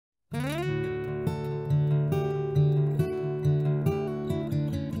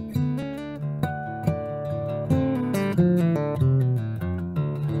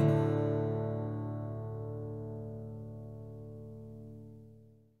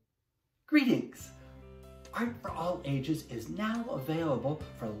Greetings! Art for All Ages is now available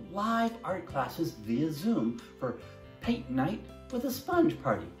for live art classes via Zoom for paint night with a sponge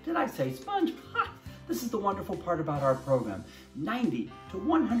party. Did I say sponge? Ha! This is the wonderful part about our program. 90 to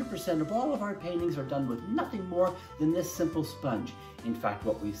 100% of all of our paintings are done with nothing more than this simple sponge. In fact,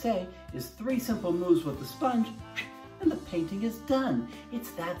 what we say is 3 simple moves with the sponge and the painting is done.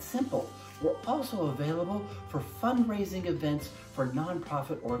 It's that simple. We're also available for fundraising events for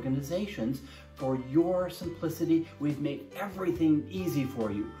nonprofit organizations. For your simplicity, we've made everything easy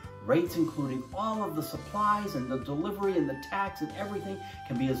for you. Rates including all of the supplies and the delivery and the tax and everything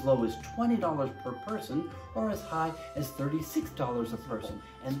can be as low as $20 per person or as high as $36 a person.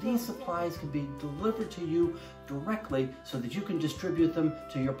 And these supplies can be delivered to you directly so that you can distribute them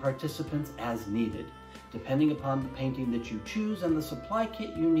to your participants as needed. Depending upon the painting that you choose and the supply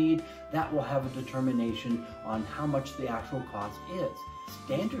kit you need, that will have a determination on how much the actual cost is.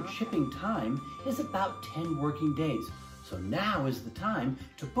 Standard shipping time is about 10 working days. So now is the time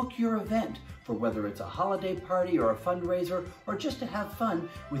to book your event for whether it's a holiday party or a fundraiser or just to have fun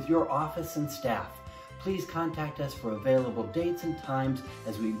with your office and staff. Please contact us for available dates and times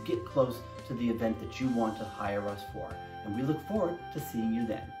as we get close to the event that you want to hire us for. And we look forward to seeing you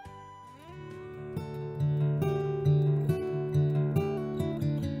then.